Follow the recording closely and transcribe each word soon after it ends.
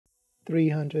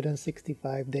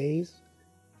365 days,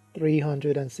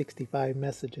 365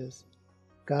 messages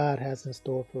God has in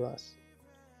store for us.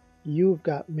 You've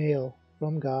got mail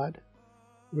from God,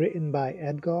 written by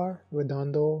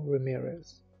Redondo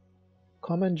Ramirez.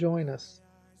 Come and join us.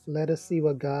 Let us see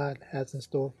what God has in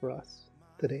store for us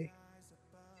today.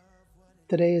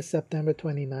 Today is September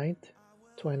 29th,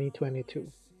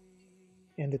 2022,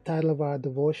 and the title of our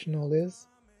devotional is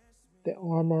The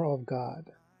Armor of God.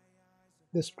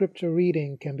 The scripture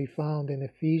reading can be found in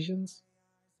Ephesians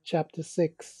chapter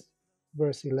 6,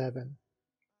 verse 11.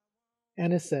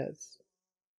 And it says,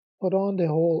 "Put on the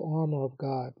whole armor of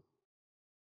God,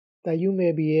 that you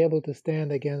may be able to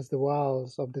stand against the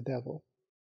wiles of the devil."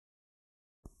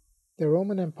 The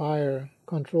Roman Empire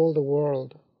controlled the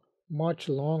world much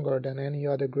longer than any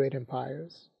other great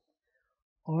empires.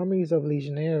 Armies of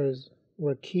legionnaires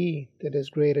were key to this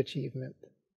great achievement.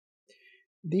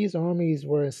 These armies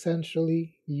were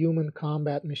essentially human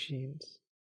combat machines.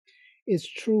 Its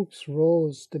troops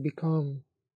rose to become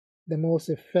the most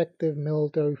effective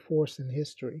military force in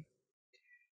history.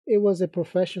 It was a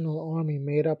professional army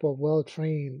made up of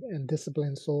well-trained and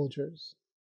disciplined soldiers,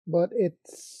 but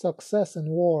its success in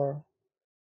war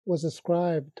was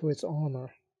ascribed to its armor.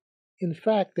 In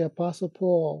fact, the Apostle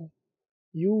Paul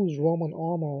used Roman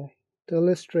armor to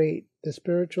illustrate the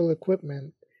spiritual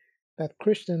equipment that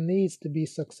Christian needs to be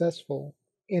successful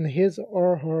in his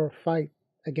or her fight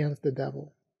against the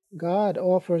devil. God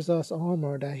offers us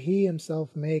armor that he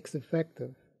himself makes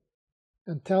effective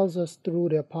and tells us through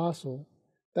the apostle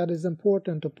that it's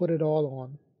important to put it all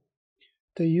on,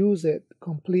 to use it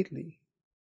completely.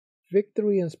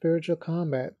 Victory in spiritual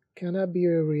combat cannot be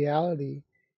a reality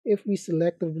if we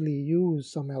selectively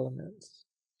use some elements,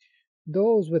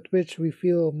 those with which we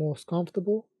feel most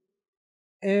comfortable,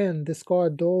 and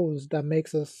discard those that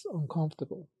makes us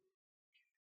uncomfortable.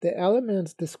 The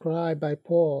elements described by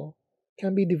Paul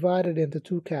can be divided into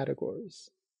two categories: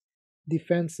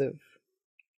 defensive,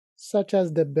 such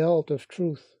as the belt of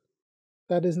truth,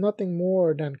 that is nothing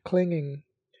more than clinging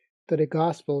to the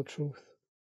gospel truth,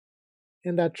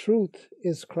 and that truth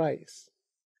is Christ;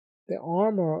 the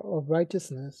armor of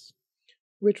righteousness,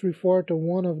 which refer to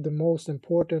one of the most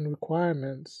important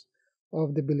requirements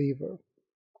of the believer;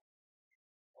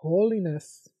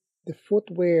 holiness, the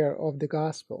footwear of the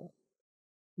gospel,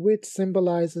 which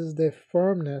symbolizes the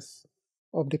firmness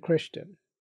of the Christian;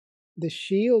 the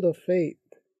shield of faith,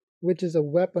 which is a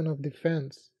weapon of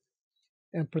defense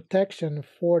and protection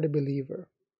for the believer;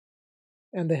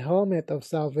 and the helmet of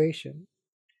salvation,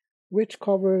 which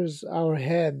covers our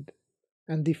head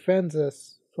and defends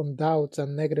us from doubts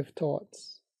and negative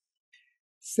thoughts,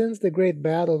 since the great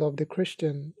battle of the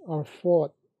Christian are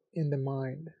fought in the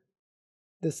mind.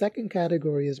 The second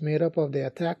category is made up of the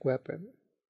attack weapon,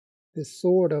 the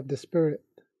sword of the Spirit,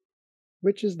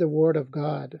 which is the Word of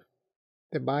God,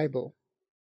 the Bible.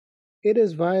 It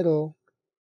is vital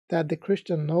that the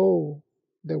Christian know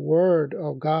the Word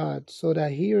of God so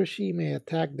that he or she may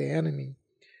attack the enemy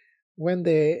when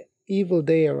the evil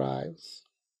day arrives,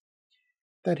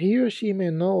 that he or she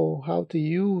may know how to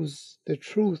use the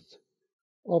truth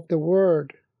of the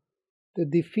Word to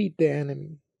defeat the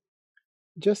enemy,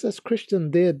 just as Christian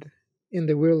did in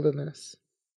the wilderness.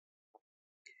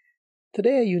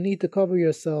 Today you need to cover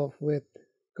yourself with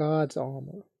God's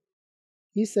armor.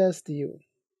 He says to you,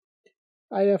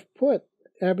 "I have put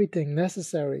everything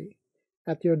necessary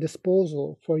at your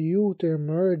disposal for you to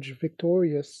emerge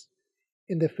victorious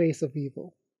in the face of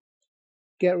evil."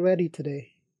 Get ready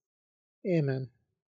today. Amen.